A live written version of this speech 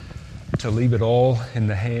to leave it all in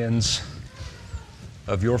the hands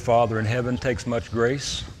of your Father in heaven takes much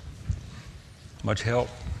grace, much help.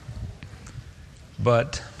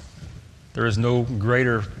 But there is no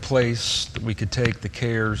greater place that we could take the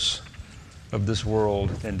cares of this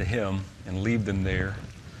world than to Him and leave them there,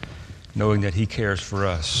 knowing that He cares for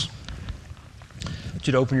us. I want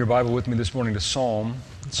you to open your Bible with me this morning to Psalms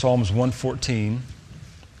 114.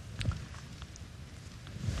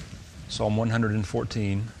 Psalm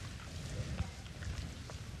 114.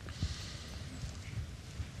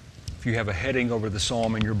 If you have a heading over the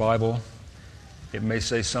psalm in your Bible, it may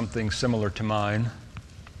say something similar to mine.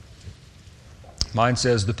 Mine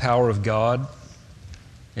says, "The power of God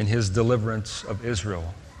in His deliverance of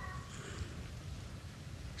Israel."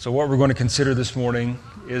 So what we're going to consider this morning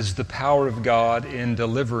is the power of God in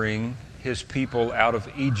delivering His people out of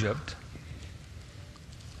Egypt.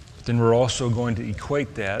 Then we're also going to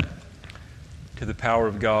equate that to the power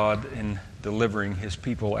of God in delivering His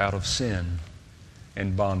people out of sin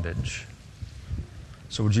and bondage.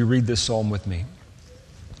 So would you read this psalm with me?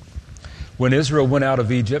 When Israel went out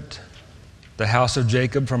of Egypt, the house of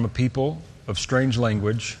Jacob from a people of strange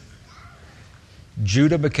language,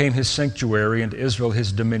 Judah became his sanctuary and Israel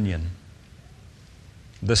his dominion.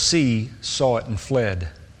 The sea saw it and fled.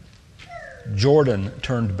 Jordan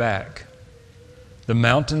turned back. The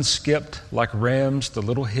mountains skipped like rams, the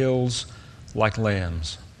little hills like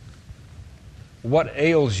lambs. What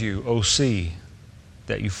ails you, O sea,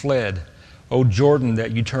 that you fled? O Jordan,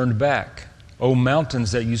 that you turned back? O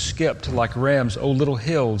mountains, that you skipped like rams? O little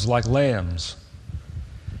hills like lambs?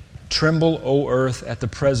 Tremble, O earth, at the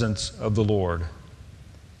presence of the Lord,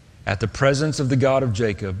 at the presence of the God of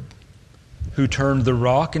Jacob, who turned the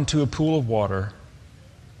rock into a pool of water,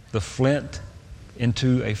 the flint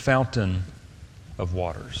into a fountain of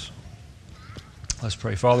waters. Let's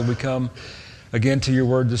pray. Father, we come again to your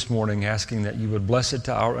word this morning, asking that you would bless it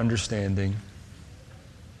to our understanding,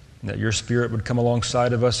 and that your Spirit would come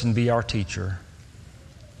alongside of us and be our teacher.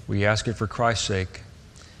 We ask it for Christ's sake,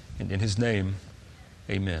 and in His name,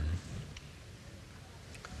 amen.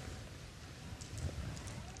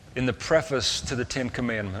 In the preface to the Ten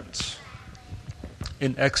Commandments,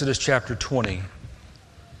 in Exodus chapter 20,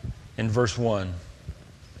 in verse 1,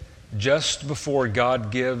 just before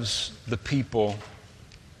God gives the people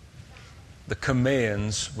the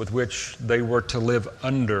commands with which they were to live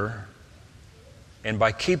under, and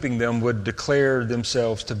by keeping them would declare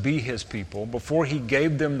themselves to be His people, before He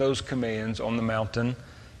gave them those commands on the mountain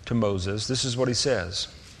to Moses, this is what He says.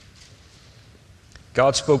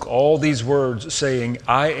 God spoke all these words, saying,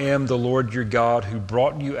 "I am the Lord your God who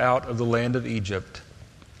brought you out of the land of Egypt,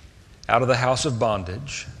 out of the house of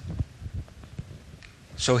bondage."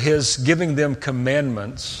 So His giving them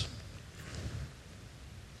commandments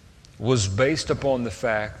was based upon the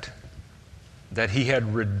fact that He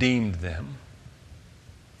had redeemed them.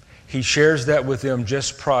 He shares that with them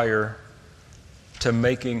just prior to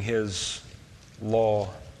making His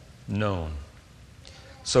law known.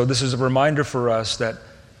 So this is a reminder for us that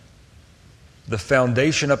the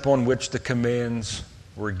foundation upon which the commands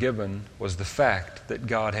were given was the fact that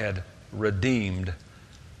God had redeemed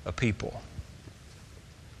a people.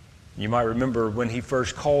 You might remember when He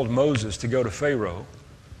first called Moses to go to Pharaoh,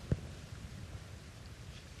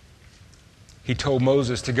 He told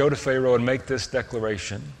Moses to go to Pharaoh and make this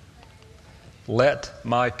declaration: "Let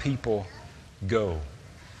my people go."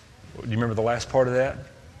 Do you remember the last part of that?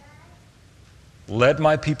 Let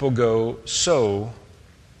my people go so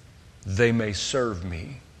they may serve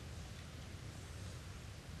me.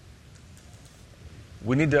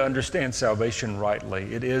 We need to understand salvation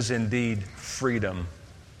rightly. It is indeed freedom,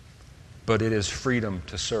 but it is freedom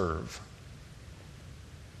to serve.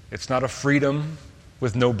 It's not a freedom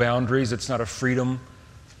with no boundaries. It's not a freedom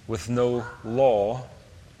with no law.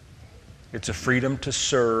 It's a freedom to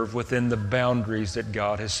serve within the boundaries that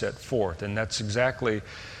God has set forth. And that's exactly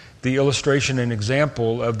the illustration and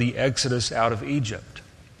example of the Exodus out of Egypt.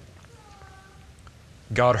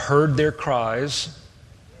 God heard their cries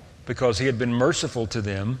because He had been merciful to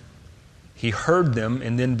them. He heard them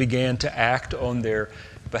and then began to act on their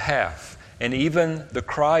behalf. And even the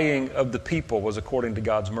crying of the people was according to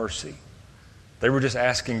God's mercy. They were just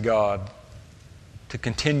asking God to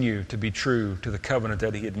continue to be true to the covenant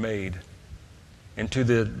that He had made, and to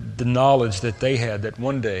the knowledge that they had that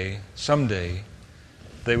one day, someday,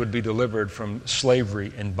 they would be delivered from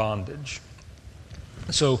slavery and bondage.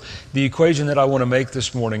 So the equation that I want to make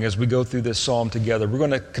this morning as we go through this psalm together, we're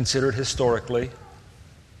going to consider it historically.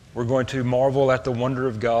 We're going to marvel at the wonder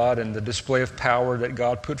of God and the display of power that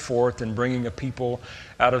God put forth in bringing a people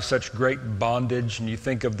out of such great bondage. And you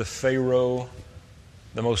think of the Pharaoh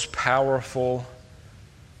the most powerful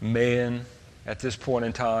man at this point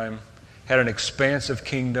in time, had an expansive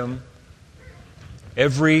kingdom.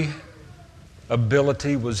 Every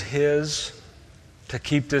ability was his to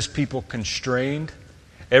keep this people constrained.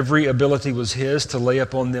 Every ability was his to lay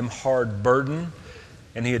upon them hard burden.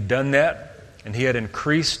 And he had done that, and he had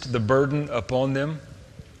increased the burden upon them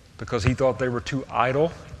because he thought they were too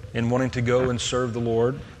idle in wanting to go and serve the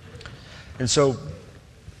Lord. And so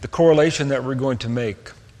the correlation that we're going to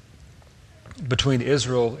make between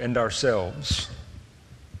Israel and ourselves,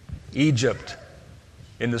 Egypt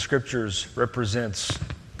in the Scriptures represents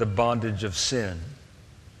the bondage of sin.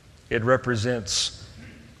 It represents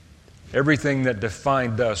everything that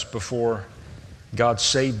defined us before God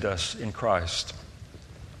saved us in Christ.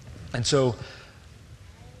 And so,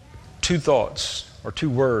 two thoughts or two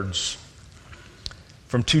words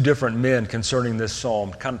from two different men concerning this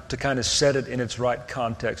psalm to kind of set it in its right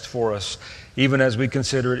context for us, even as we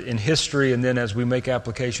consider it in history and then as we make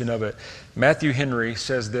application of it. Matthew Henry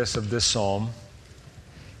says this of this psalm.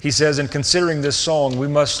 He says, in considering this song, we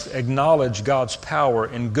must acknowledge God's power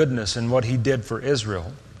and goodness in what He did for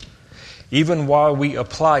Israel, even while we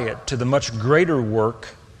apply it to the much greater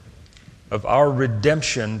work of our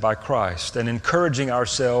redemption by Christ, and encouraging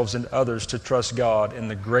ourselves and others to trust God in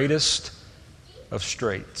the greatest of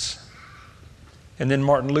straits. And then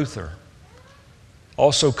Martin Luther,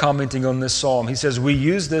 also commenting on this psalm, he says, we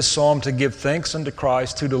use this psalm to give thanks unto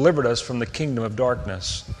Christ who delivered us from the kingdom of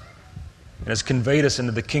darkness and has conveyed us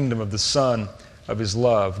into the kingdom of the Son of His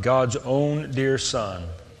love, God's own dear Son,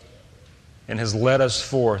 and has led us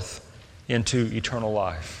forth into eternal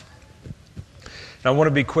life. Now I want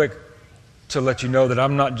to be quick to let you know that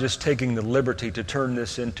I'm not just taking the liberty to turn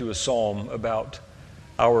this into a psalm about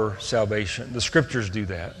our salvation. The Scriptures do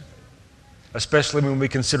that. Especially when we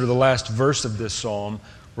consider the last verse of this psalm.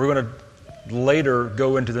 We're going to later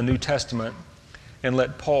go into the New Testament and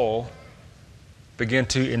let Paul begin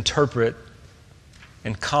to interpret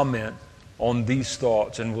and comment on these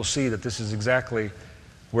thoughts. And we'll see that this is exactly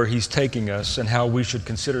where he's taking us and how we should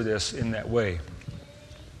consider this in that way.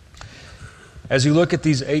 As you look at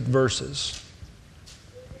these 8 verses,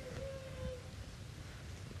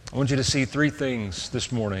 I want you to see 3 things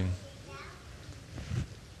this morning.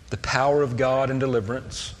 The power of God in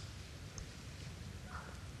deliverance,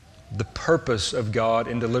 the purpose of God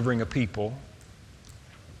in delivering a people,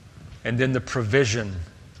 and then the provision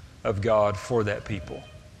of God for that people.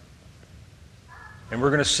 And we're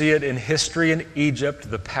going to see it in history in Egypt,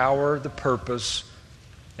 the power, the purpose,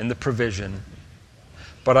 and the provision.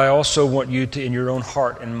 But I also want you to, in your own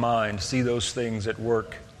heart and mind, see those things at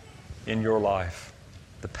work in your life.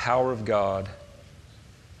 The power of God,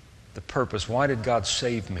 the purpose. Why did God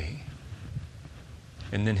save me?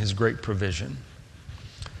 And then His great provision.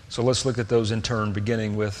 So let's look at those in turn,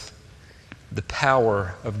 beginning with the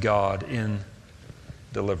power of God in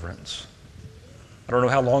deliverance. I don't know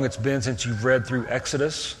how long it's been since you've read through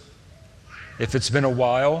Exodus. If it's been a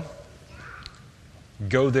while,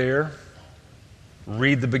 go there,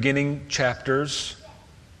 read the beginning chapters,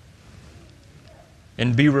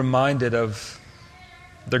 and be reminded of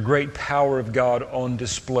the great power of God on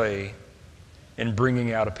display in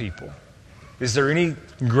bringing out a people. Is there any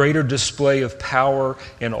greater display of power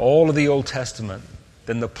in all of the Old Testament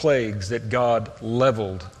than the plagues that God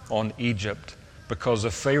leveled on Egypt because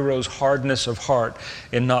of Pharaoh's hardness of heart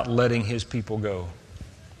in not letting his people go?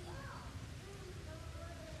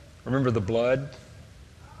 Remember the blood,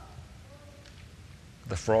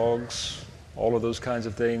 the frogs, all of those kinds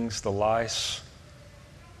of things, the lice,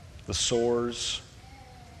 the sores,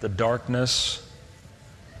 the darkness,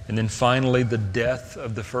 and then finally the death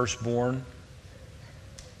of the firstborn.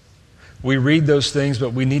 We read those things,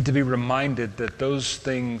 but we need to be reminded that those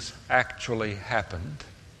things actually happened.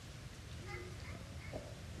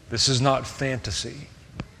 This is not fantasy.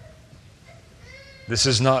 This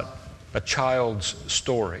is not a child's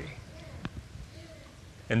story.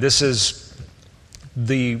 And this is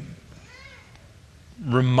the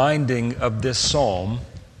reminding of this psalm.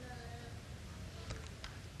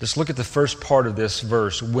 Just look at the first part of this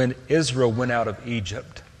verse. When Israel went out of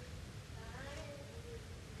Egypt.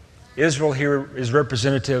 Israel here is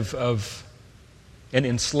representative of an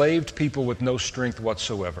enslaved people with no strength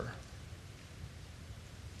whatsoever.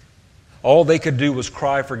 All they could do was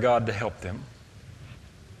cry for God to help them.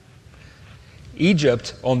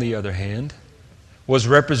 Egypt, on the other hand, was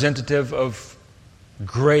representative of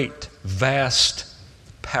great, vast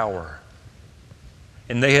power.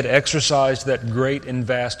 And they had exercised that great and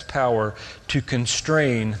vast power to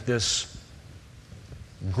constrain this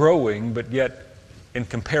growing, but yet, in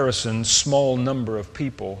comparison, small number of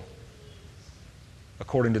people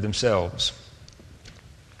according to themselves.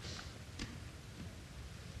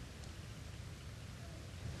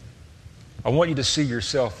 I want you to see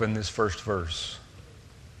yourself in this first verse.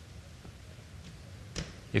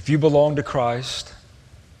 If you belong to Christ,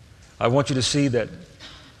 I want you to see that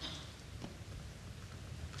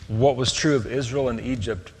what was true of Israel and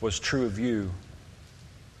Egypt was true of you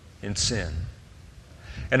in sin.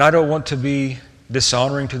 And I don't want to be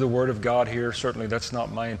dishonoring to the Word of God here. Certainly that's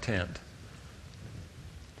not my intent.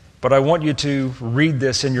 But I want you to read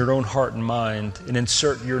this in your own heart and mind and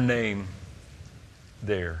insert your name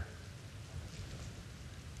there.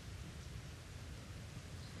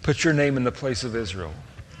 Put your name in the place of Israel.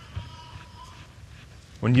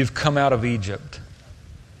 When you've come out of Egypt,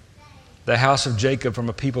 the house of Jacob from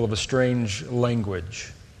a people of a strange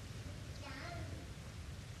language,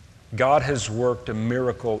 God has worked a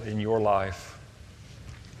miracle in your life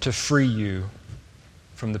to free you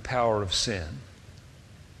from the power of sin.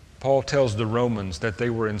 Paul tells the Romans that they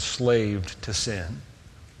were enslaved to sin.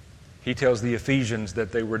 He tells the Ephesians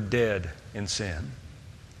that they were dead in sin.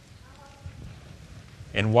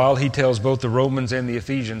 And while he tells both the Romans and the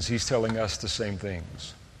Ephesians, he's telling us the same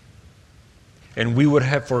things. And we would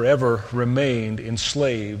have forever remained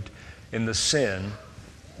enslaved in the sin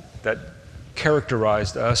that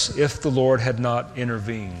characterized us if the Lord had not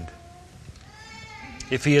intervened,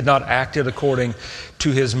 if He had not acted according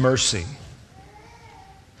to His mercy.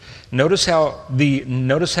 Notice how the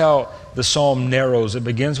psalm narrows. It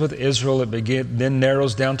begins with Israel, then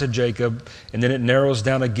narrows down to Jacob, and then it narrows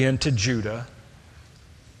down again to Judah.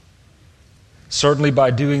 Certainly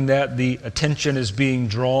by doing that, the attention is being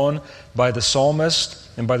drawn by the psalmist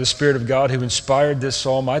and by the Spirit of God who inspired this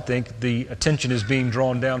psalm. I think the attention is being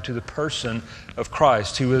drawn down to the person of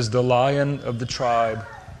Christ, who is the Lion of the tribe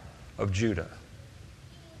of Judah.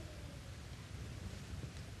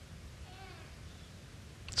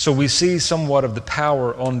 So we see somewhat of the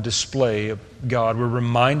power on display of God. We're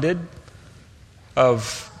reminded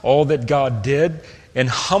of all that God did in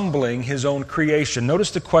humbling His own creation.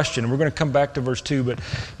 Notice the question. We're going to come back to verse 2, but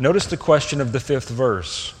notice the question of the 5th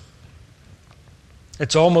verse.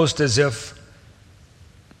 It's almost as if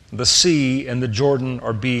the sea and the Jordan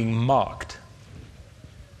are being mocked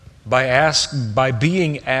by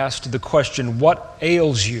being asked the question, what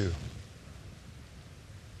ails you?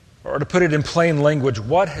 Or to put it in plain language,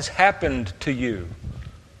 what has happened to you,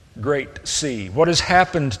 great sea? What has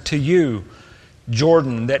happened to you,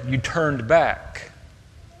 Jordan, that you turned back?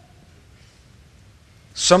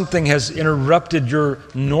 Something has interrupted your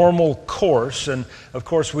normal course, and of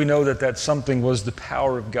course we know that something was the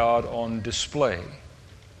power of God on display.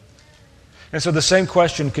 And so the same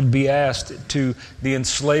question could be asked to the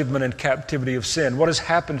enslavement and captivity of sin. What has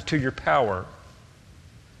happened to your power?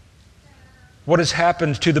 What has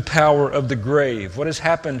happened to the power of the grave? What has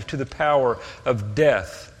happened to the power of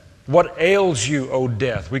death? What ails you, O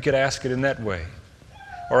death? We could ask it in that way.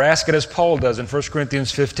 Or ask it as Paul does in 1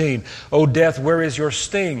 Corinthians 15. O death, where is your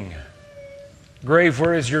sting? Grave,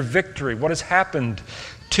 where is your victory? What has happened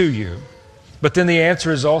to you? But then the answer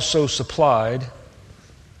is also supplied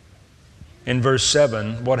in verse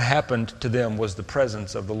 7. What happened to them was the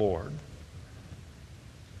presence of the Lord.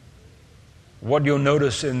 What you'll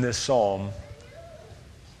notice in this psalm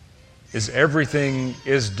is everything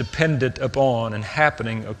is dependent upon and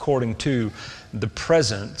happening according to the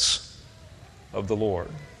presence of the Lord.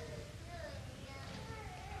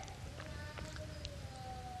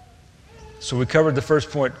 So we covered the first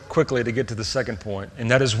point quickly to get to the second point, and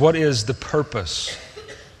that is, what is the purpose?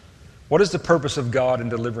 What is the purpose of God in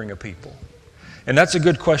delivering a people? And that's a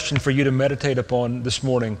good question for you to meditate upon this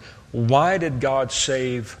morning. Why did God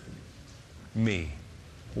save me?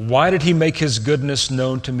 Why did He make His goodness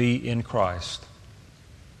known to me in Christ?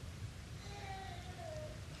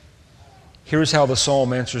 Here's how the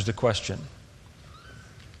psalm answers the question.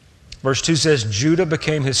 Verse 2 says, Judah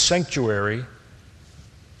became His sanctuary,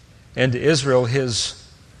 and Israel His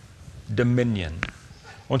dominion. I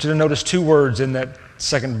want you to notice two words in that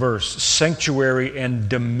second verse, sanctuary and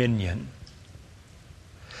dominion.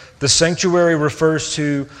 The sanctuary refers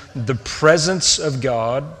to the presence of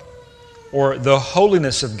God, or the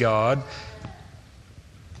holiness of God.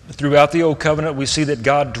 Throughout the Old Covenant, we see that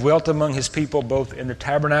God dwelt among His people both in the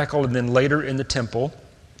tabernacle and then later in the temple.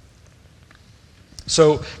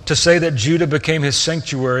 So to say that Judah became His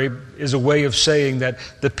sanctuary is a way of saying that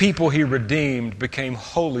the people He redeemed became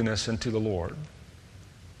holiness unto the Lord.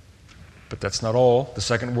 But that's not all. The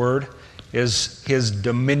second word is His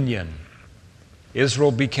dominion.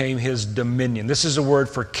 Israel became His dominion. This is a word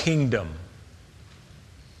for kingdom.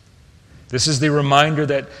 This is the reminder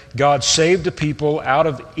that God saved a people out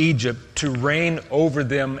of Egypt to reign over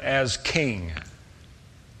them as king,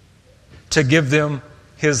 to give them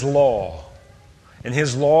His law. And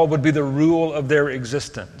His law would be the rule of their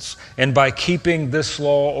existence. And by keeping this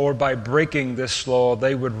law or by breaking this law,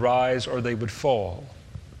 they would rise or they would fall.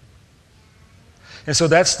 And so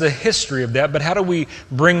that's the history of that. But how do we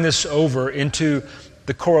bring this over into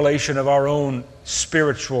the correlation of our own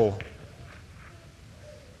spiritual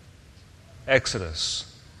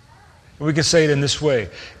exodus? We can say it in this way.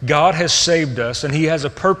 God has saved us, and He has a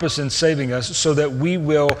purpose in saving us so that we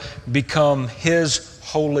will become His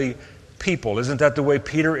holy people. Isn't that the way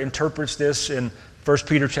Peter interprets this in 1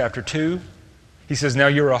 Peter chapter 2? He says, now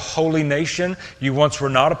you're a holy nation. You once were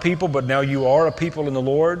not a people, but now you are a people in the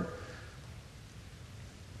Lord.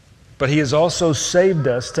 But He has also saved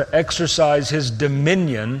us to exercise His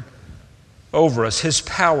dominion over us, His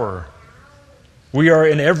power. We are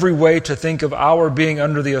in every way to think of our being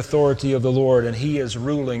under the authority of the Lord, and He is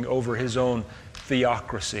ruling over His own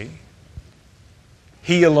theocracy.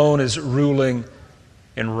 He alone is ruling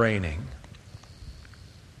and reigning.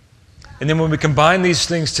 And then when we combine these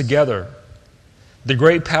things together, the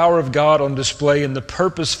great power of God on display and the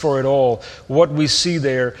purpose for it all, what we see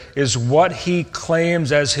there is what He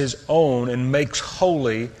claims as His own and makes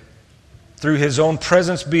holy through His own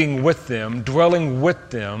presence being with them, dwelling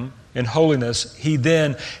with them in holiness. He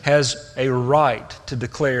then has a right to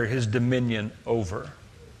declare His dominion over.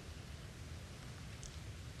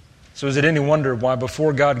 So is it any wonder why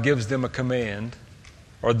before God gives them a command,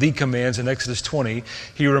 or the commands in Exodus 20,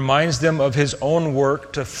 He reminds them of His own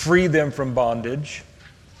work to free them from bondage,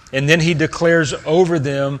 and then He declares over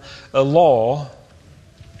them a law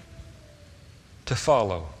to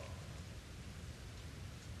follow.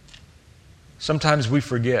 Sometimes we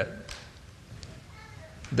forget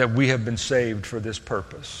that we have been saved for this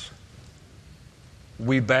purpose.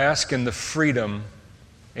 We bask in the freedom,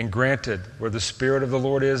 and granted, where the Spirit of the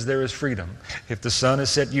Lord is, there is freedom. If the Son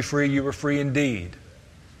has set you free, you are free indeed.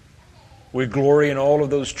 We glory in all of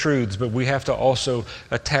those truths, but we have to also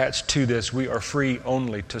attach to this, we are free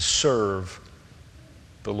only to serve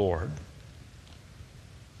the Lord.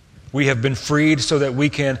 We have been freed so that we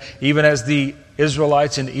can, even as the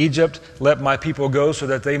Israelites in Egypt, let my people go so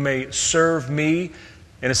that they may serve me.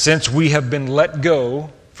 In a sense, we have been let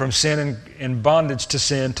go from sin and bondage to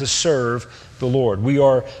sin to serve the Lord. We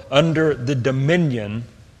are under the dominion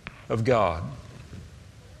of God.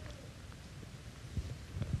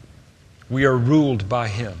 We are ruled by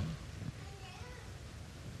Him.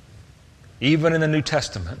 Even in the New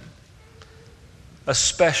Testament,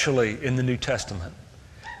 especially in the New Testament,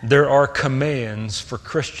 there are commands for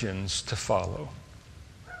Christians to follow.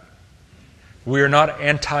 We are not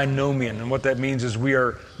antinomian, and what that means is we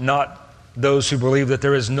are not those who believe that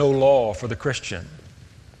there is no law for the Christian.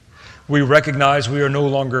 We recognize we are no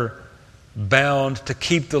longer bound to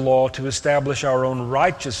keep the law to establish our own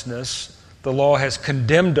righteousness. The law has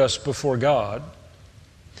condemned us before God,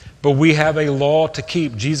 but we have a law to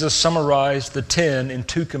keep. Jesus summarized the 10 in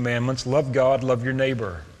 2 commandments: love God, love your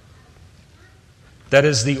neighbor. That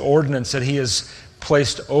is the ordinance that He has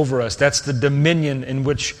placed over us. That's the dominion in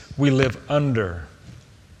which we live under.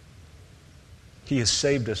 He has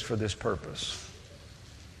saved us for this purpose.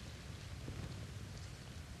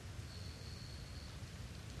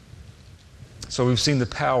 So we've seen the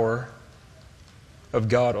power of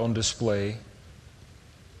God on display.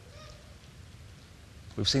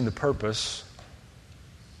 We've seen the purpose.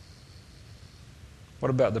 What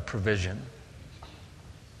about the provision?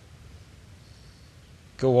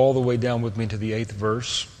 Go all the way down with me to the 8th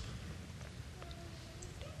verse.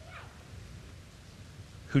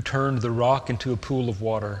 Who turned the rock into a pool of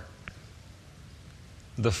water,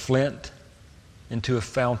 the flint into a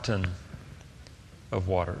fountain of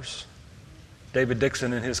waters. David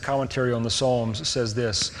Dixon, in his commentary on the Psalms, says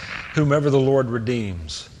this: whomever the Lord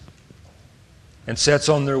redeems and sets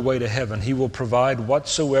on their way to heaven, He will provide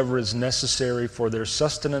whatsoever is necessary for their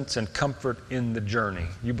sustenance and comfort in the journey.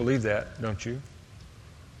 You believe that, don't you?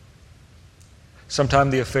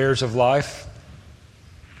 Sometimes the affairs of life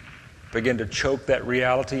begin to choke that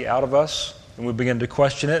reality out of us, and we begin to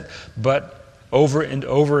question it. But over and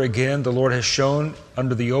over again, the Lord has shown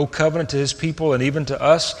under the old covenant to His people and even to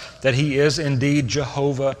us that He is indeed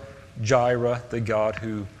Jehovah Jireh, the God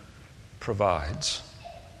who provides.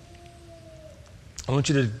 I want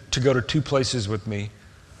you to go to 2 places with me.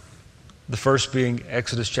 The first being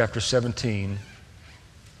Exodus chapter 17.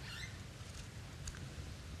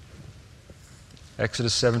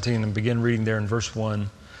 Exodus 17, and begin reading there in verse 1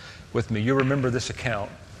 with me. You'll remember this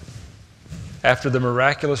account. After the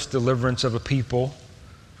miraculous deliverance of a people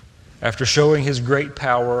After showing his great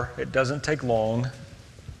power, it doesn't take long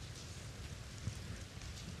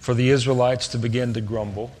for the Israelites to begin to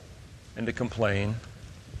grumble and to complain.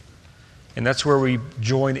 And that's where we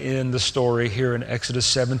join in the story here in Exodus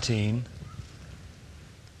 17.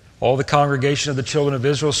 All the congregation of the children of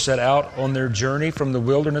Israel set out on their journey from the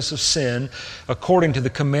wilderness of sin according to the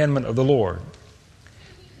commandment of the Lord.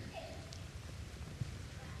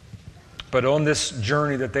 But on this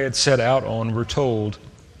journey that they had set out on, we're told,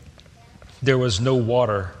 there was no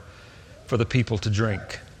water for the people to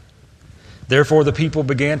drink. Therefore the people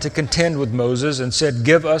began to contend with Moses and said,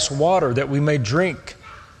 "Give us water that we may drink."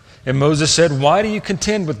 And Moses said, "Why do you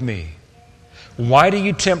contend with me? Why do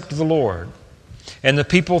you tempt the Lord?" And the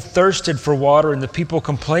people thirsted for water, and the people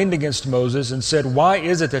complained against Moses and said, "Why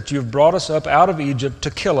is it that you have brought us up out of Egypt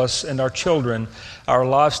to kill us and our children, our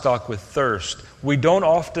livestock with thirst?" We don't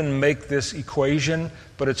often make this equation,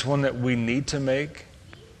 but it's one that we need to make.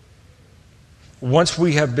 Once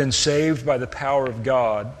we have been saved by the power of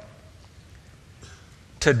God,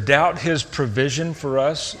 to doubt His provision for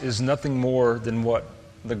us is nothing more than what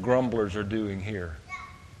the grumblers are doing here.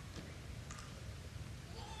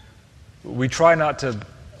 We try not to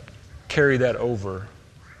carry that over.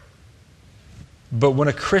 But when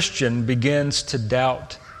a Christian begins to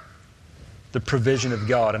doubt the provision of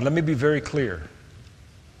God, and let me be very clear,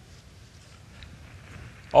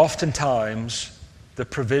 oftentimes the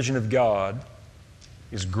provision of God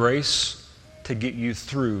is grace to get you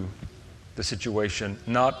through the situation,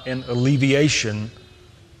 not an alleviation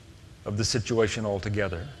of the situation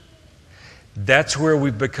altogether. That's where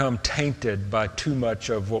we've become tainted by too much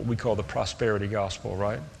of what we call the prosperity gospel,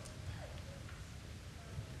 right?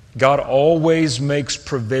 God always makes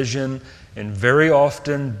provision, and very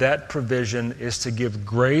often that provision is to give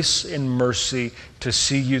grace and mercy to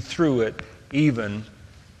see you through it, even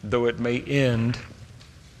though it may end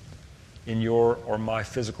in your or my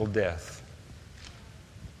physical death.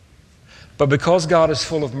 But because God is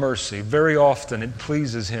full of mercy, very often it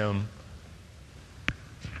pleases Him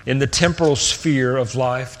in the temporal sphere of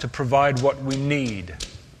life to provide what we need.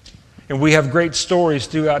 And we have great stories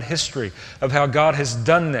throughout history of how God has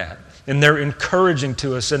done that, and they're encouraging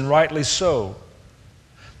to us, and rightly so.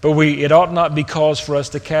 But it ought not be cause for us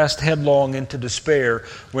to cast headlong into despair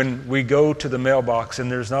when we go to the mailbox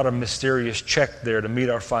and there's not a mysterious check there to meet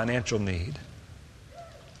our financial need.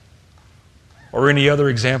 Or any other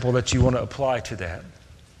example that you want to apply to that.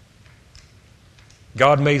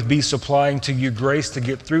 God may be supplying to you grace to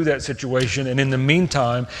get through that situation, and in the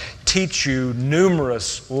meantime, teach you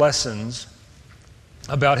numerous lessons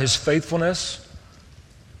about His faithfulness,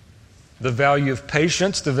 the value of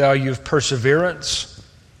patience, the value of perseverance.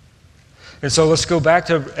 And so let's go back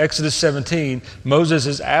to Exodus 17. Moses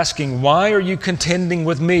is asking, "Why are you contending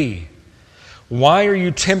with me? Why are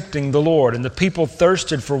you tempting the Lord?" And the people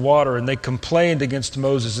thirsted for water, and they complained against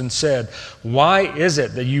Moses and said, "Why is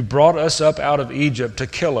it that you brought us up out of Egypt to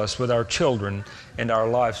kill us with our children and our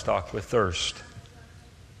livestock with thirst?"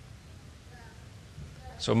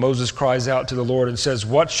 So Moses cries out to the Lord and says,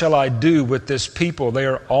 "What shall I do with this people? They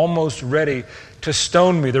are almost ready to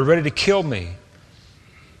stone me. They're ready to kill me."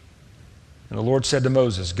 And the Lord said to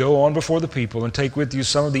Moses, "Go on before the people and take with you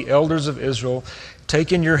some of the elders of Israel.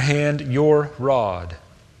 Take in your hand your rod,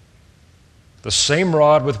 the same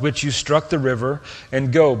rod with which you struck the river,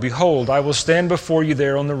 and go. Behold, I will stand before you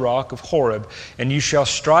there on the rock of Horeb, and you shall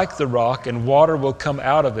strike the rock, and water will come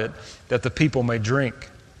out of it, that the people may drink."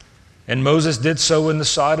 And Moses did so in the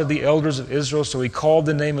sight of the elders of Israel. So he called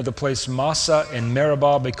the name of the place Massah and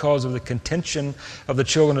Meribah, because of the contention of the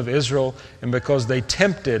children of Israel, and because they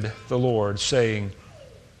tempted the Lord, saying,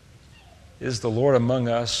 "Is the Lord among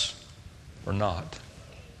us or not?"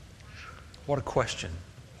 What a question.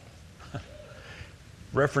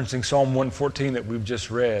 Referencing Psalm 114 that we've just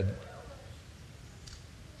read.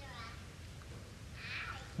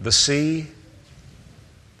 The sea,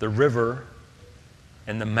 the river,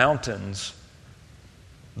 and the mountains,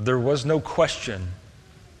 there was no question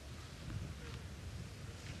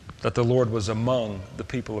that the Lord was among the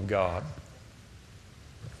people of God.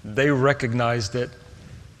 They recognized it,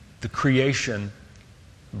 the creation,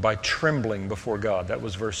 by trembling before God. That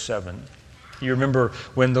was verse 7. You remember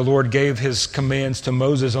when the Lord gave His commands to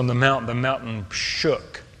Moses on the mountain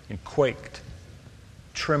shook and quaked,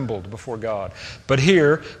 trembled before God. But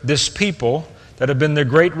here, this people that have been the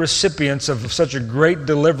great recipients of such a great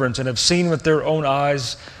deliverance and have seen with their own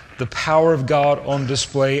eyes the power of God on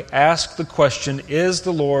display, ask the question, "Is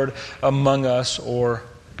the Lord among us or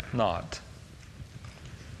not?"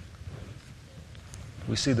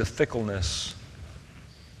 We see the fickleness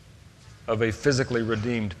of a physically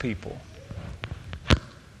redeemed people.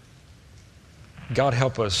 God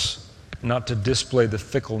help us not to display the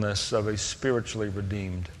fickleness of a spiritually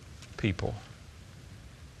redeemed people.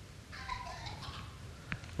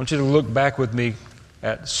 I want you to look back with me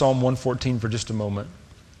at Psalm 114 for just a moment.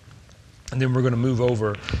 And then we're going to move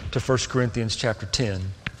over to 1 Corinthians chapter 10.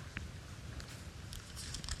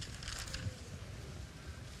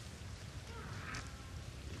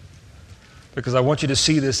 Because I want you to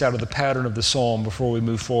see this out of the pattern of the psalm before we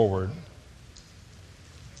move forward.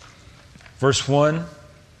 Verse 1,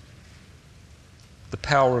 the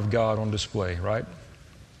power of God on display, right?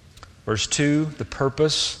 Verse 2, the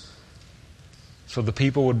purpose. So the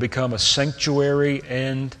people would become a sanctuary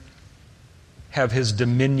and have His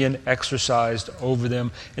dominion exercised over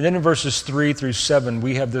them. And then in verses 3 through 7,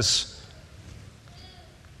 we have this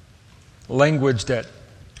language that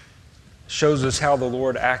shows us how the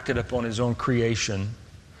Lord acted upon His own creation,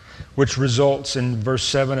 which results in verse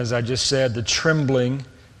 7, as I just said, the trembling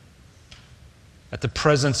at the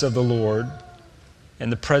presence of the Lord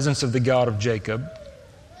and the presence of the God of Jacob.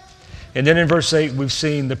 And then in verse 8, we've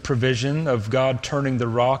seen the provision of God turning the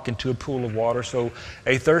rock into a pool of water so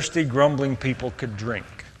a thirsty, grumbling people could drink.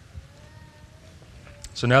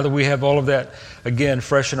 So now that we have all of that, again,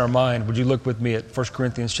 fresh in our mind, would you look with me at 1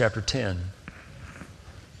 Corinthians chapter 10?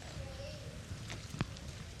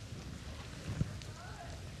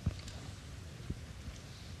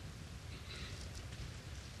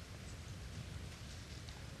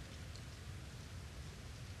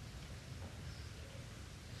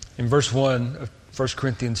 In verse 1 of 1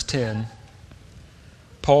 Corinthians 10,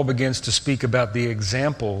 Paul begins to speak about the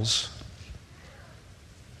examples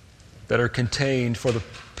that are contained for the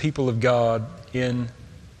people of God in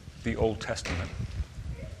the Old Testament.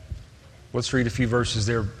 Let's read a few verses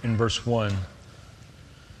there in verse 1.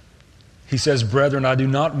 He says, "Brethren, I do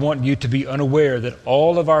not want you to be unaware that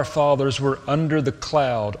all of our fathers were under the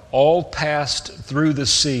cloud, all passed through the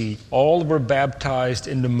sea, all were baptized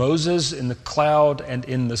into Moses in the cloud and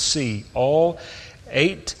in the sea. All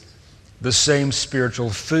ate the same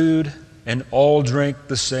spiritual food, and all drank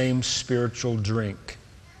the same spiritual drink.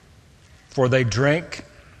 For they drank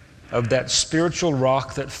of that spiritual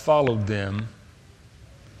rock that followed them,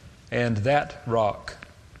 and that rock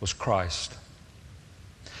was Christ.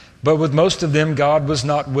 But with most of them God was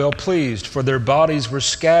not well pleased, for their bodies were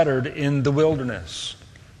scattered in the wilderness.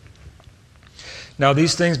 Now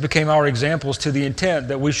these things became our examples to the intent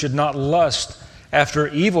that we should not lust after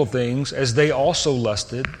evil things as they also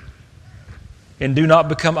lusted, and do not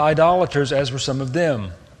become idolaters as were some of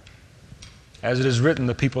them. As it is written,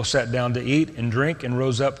 the people sat down to eat and drink and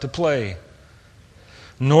rose up to play.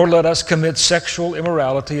 Nor let us commit sexual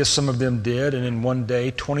immorality as some of them did, and in one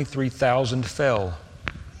day 23,000 fell.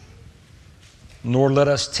 Nor let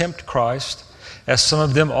us tempt Christ, as some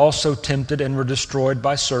of them also tempted and were destroyed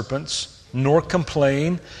by serpents. Nor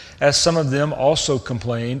complain, as some of them also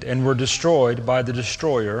complained and were destroyed by the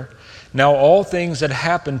destroyer. Now all things that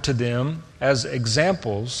happened to them as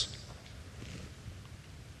examples,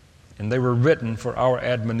 and they were written for our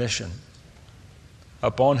admonition,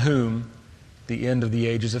 upon whom the end of the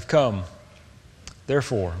ages have come.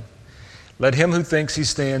 Therefore, let him who thinks he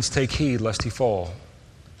stands take heed lest he fall.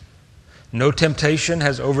 No temptation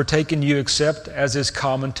has overtaken you except as is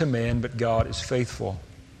common to man, but God is faithful,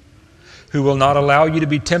 who will not allow you to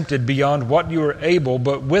be tempted beyond what you are able,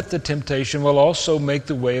 but with the temptation will also make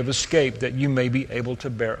the way of escape, that you may be able to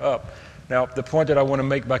bear up." Now, the point that I want to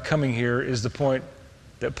make by coming here is the point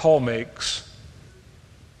that Paul makes,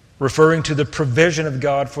 referring to the provision of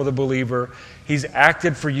God for the believer. He's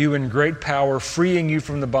acted for you in great power, freeing you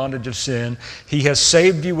from the bondage of sin. He has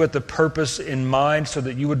saved you with the purpose in mind so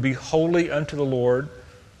that you would be holy unto the Lord,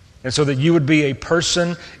 and so that you would be a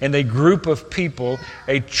person and a group of people,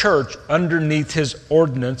 a church underneath His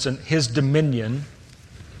ordinance and His dominion.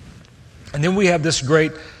 And then we have this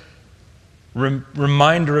great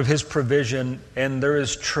reminder of His provision, and there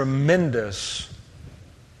is tremendous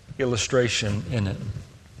illustration in it.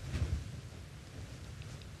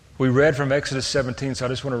 We read from Exodus 17, so I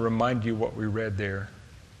just want to remind you what we read there.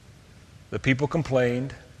 The people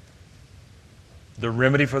complained. The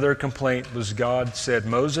remedy for their complaint was God said,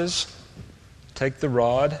 "Moses, take the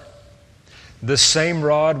rod, the same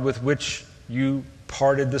rod with which you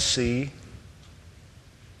parted the sea.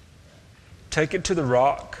 Take it to the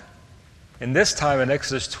rock." And this time in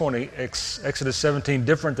Exodus 17,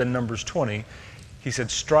 different than Numbers 20, He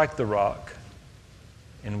said, "Strike the rock,"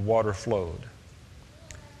 and water flowed.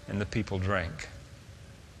 And the people drank.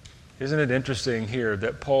 Isn't it interesting here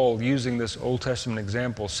that Paul, using this Old Testament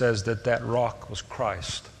example, says that that rock was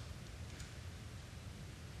Christ?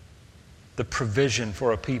 The provision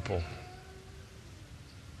for a people.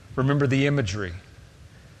 Remember the imagery.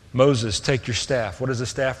 Moses, take your staff. What does the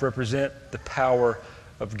staff represent? The power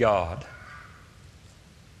of God.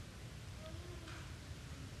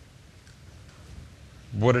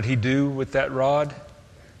 What did he do with that rod?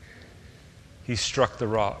 He struck the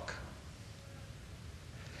rock.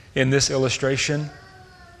 In this illustration,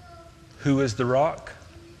 who is the rock?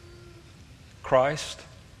 Christ.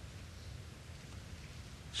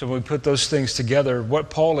 So when we put those things together, what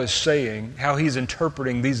Paul is saying, how he's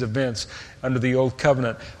interpreting these events under the Old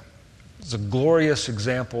Covenant, is a glorious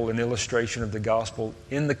example and illustration of the gospel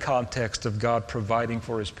in the context of God providing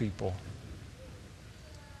for His people.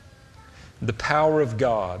 The power of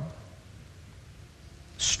God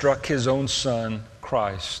struck His own Son,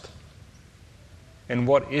 Christ. And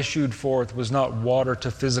what issued forth was not water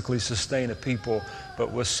to physically sustain a people,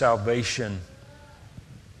 but was salvation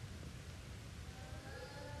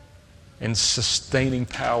and sustaining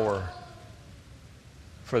power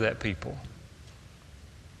for that people.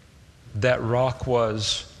 That rock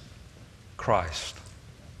was Christ.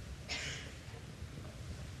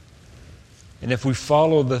 And if we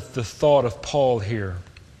follow the thought of Paul here,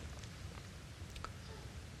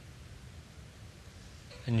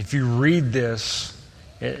 and if you read this,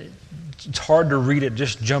 it's hard to read it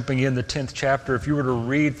just jumping in the 10th chapter. If you were to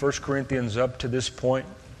read 1 Corinthians up to this point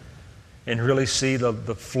and really see the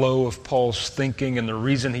flow of Paul's thinking and the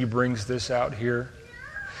reason he brings this out here,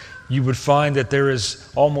 you would find that there is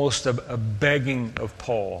almost a begging of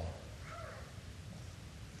Paul.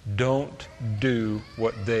 Don't do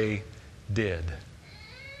what they did.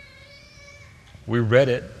 We read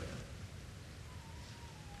it.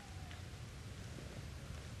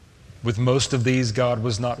 With most of these, God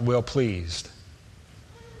was not well pleased.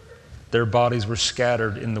 Their bodies were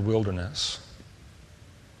scattered in the wilderness.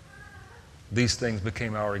 These things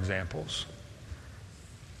became our examples.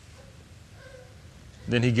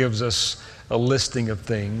 Then he gives us a listing of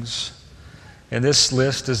things. And this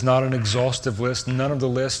list is not an exhaustive list. None of the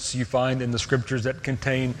lists you find in the Scriptures that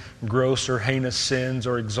contain gross or heinous sins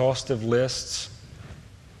are exhaustive lists.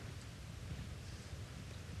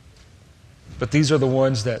 But these are the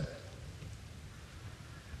ones that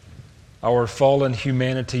our fallen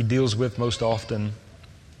humanity deals with most often.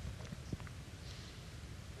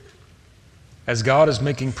 As God is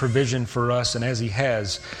making provision for us, and as He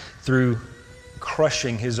has through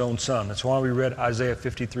crushing His own Son. That's why we read Isaiah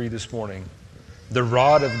 53 this morning. The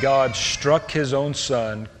rod of God struck His own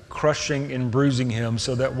Son, crushing and bruising Him,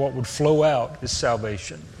 so that what would flow out is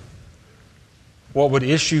salvation. What would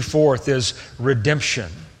issue forth is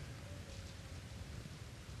redemption.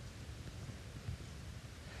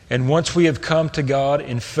 And once we have come to God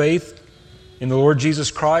in faith in the Lord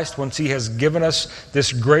Jesus Christ, once He has given us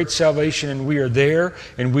this great salvation and we are there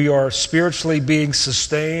and we are spiritually being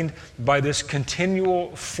sustained by this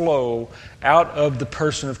continual flow out of the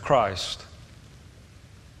person of Christ,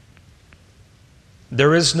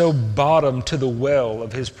 there is no bottom to the well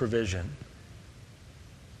of His provision.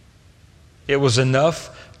 It was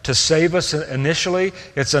enough to save us initially.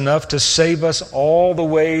 It's enough to save us all the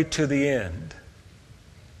way to the end.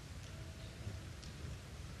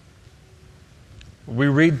 We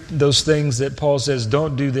read those things that Paul says,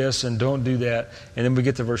 don't do this and don't do that. And then we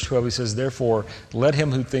get to verse 12. He says, therefore, let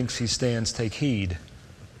him who thinks he stands take heed,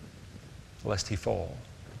 lest he fall.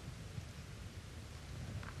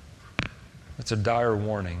 That's a dire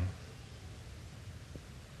warning.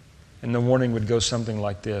 And the warning would go something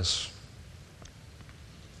like this.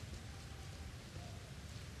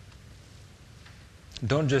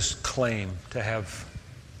 Don't just claim to have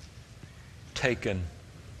taken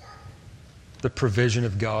the provision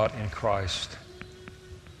of God in Christ.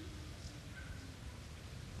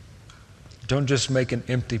 Don't just make an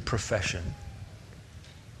empty profession.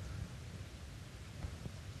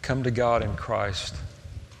 Come to God in Christ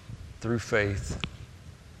through faith,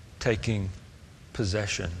 taking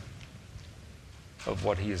possession of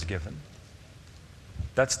what He has given.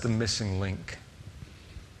 That's the missing link.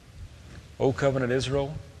 Old Covenant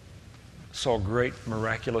Israel saw great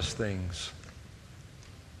miraculous things.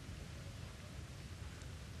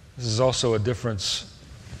 This is also a difference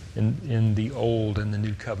in the Old and the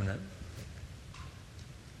New Covenant.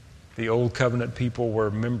 The Old Covenant people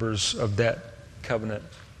were members of that covenant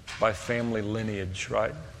by family lineage,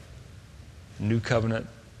 right? New Covenant,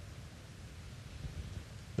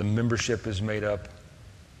 the membership is made up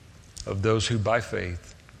of those who by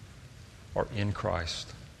faith are in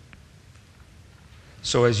Christ.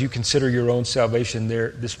 So as you consider your own salvation there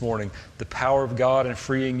this morning, the power of God in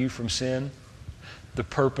freeing you from sin, the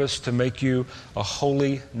purpose to make you a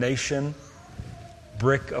holy nation,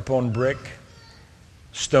 brick upon brick,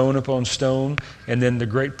 stone upon stone, and then the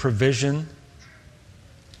great provision.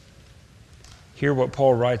 Hear what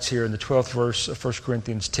Paul writes here in the 12th verse of 1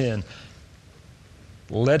 Corinthians 10.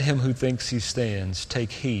 Let him who thinks he stands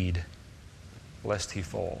take heed lest he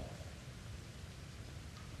fall.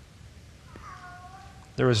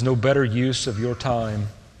 There is no better use of your time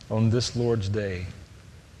on this Lord's day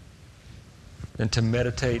than to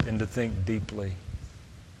meditate and to think deeply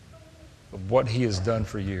of what He has done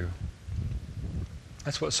for you.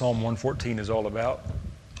 That's what Psalm 114 is all about.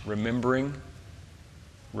 Remembering.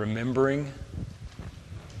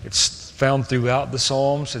 It's found throughout the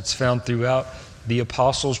Psalms. It's found throughout the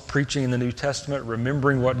apostles preaching in the New Testament,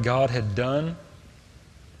 remembering what God had done.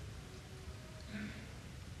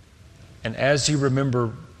 And as you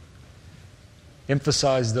remember,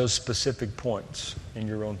 emphasize those specific points in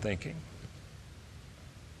your own thinking.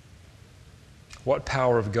 What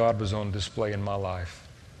power of God was on display in my life,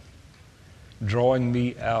 drawing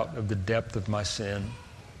me out of the depth of my sin.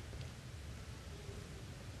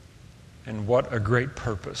 And what a great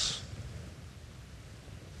purpose,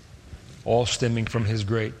 all stemming from His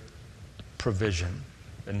great provision,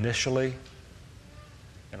 initially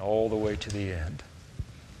and all the way to the end.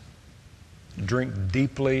 Drink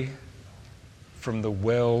deeply from the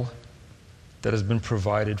well that has been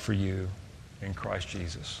provided for you in Christ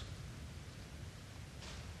Jesus.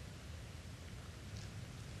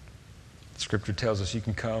 Scripture tells us you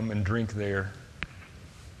can come and drink there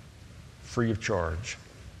free of charge.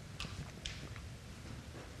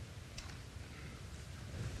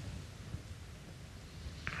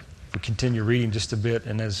 If we continue reading just a bit,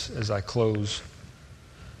 and as I close,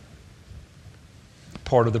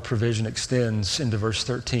 part of the provision extends into verse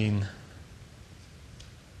 13,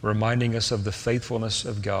 reminding us of the faithfulness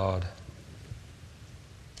of God,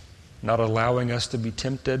 not allowing us to be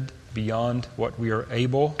tempted beyond what we are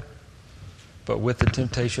able, but with the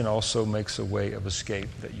temptation also makes a way of escape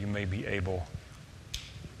that you may be able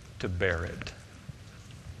to bear it.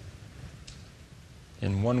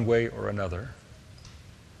 In one way or another,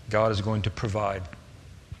 God is going to provide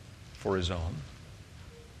for His own.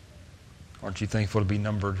 Aren't you thankful to be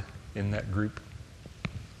numbered in that group?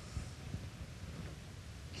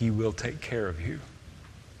 He will take care of you.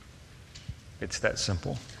 It's that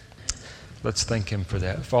simple. Let's thank Him for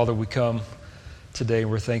that. Father, we come today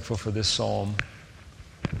and we're thankful for this psalm.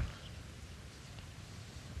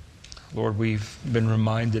 Lord, we've been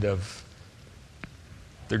reminded of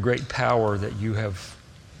the great power that You have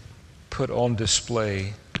put on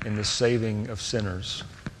display in the saving of sinners.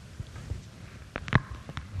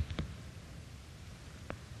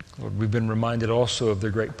 Lord, we've been reminded also of the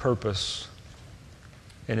great purpose.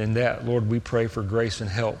 And in that, Lord, we pray for grace and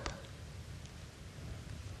help,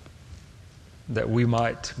 that we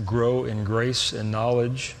might grow in grace and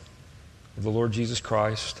knowledge of the Lord Jesus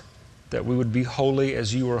Christ, that we would be holy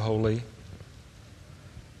as You are holy,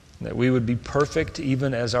 that we would be perfect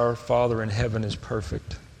even as our Father in heaven is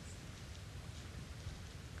perfect.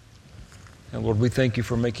 And Lord, we thank You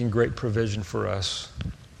for making great provision for us.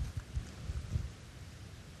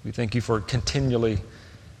 We thank You for continually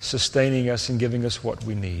sustaining us and giving us what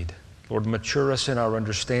we need. Lord, mature us in our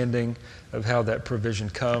understanding of how that provision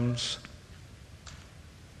comes.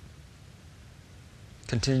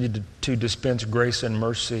 Continue to dispense grace and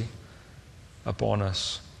mercy upon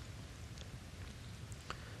us.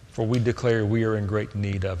 For we declare we are in great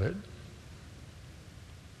need of it.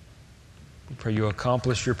 We pray You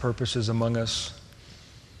accomplish Your purposes among us.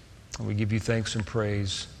 And we give You thanks and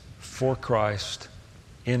praise for Christ,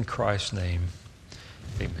 in Christ's name.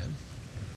 Amen.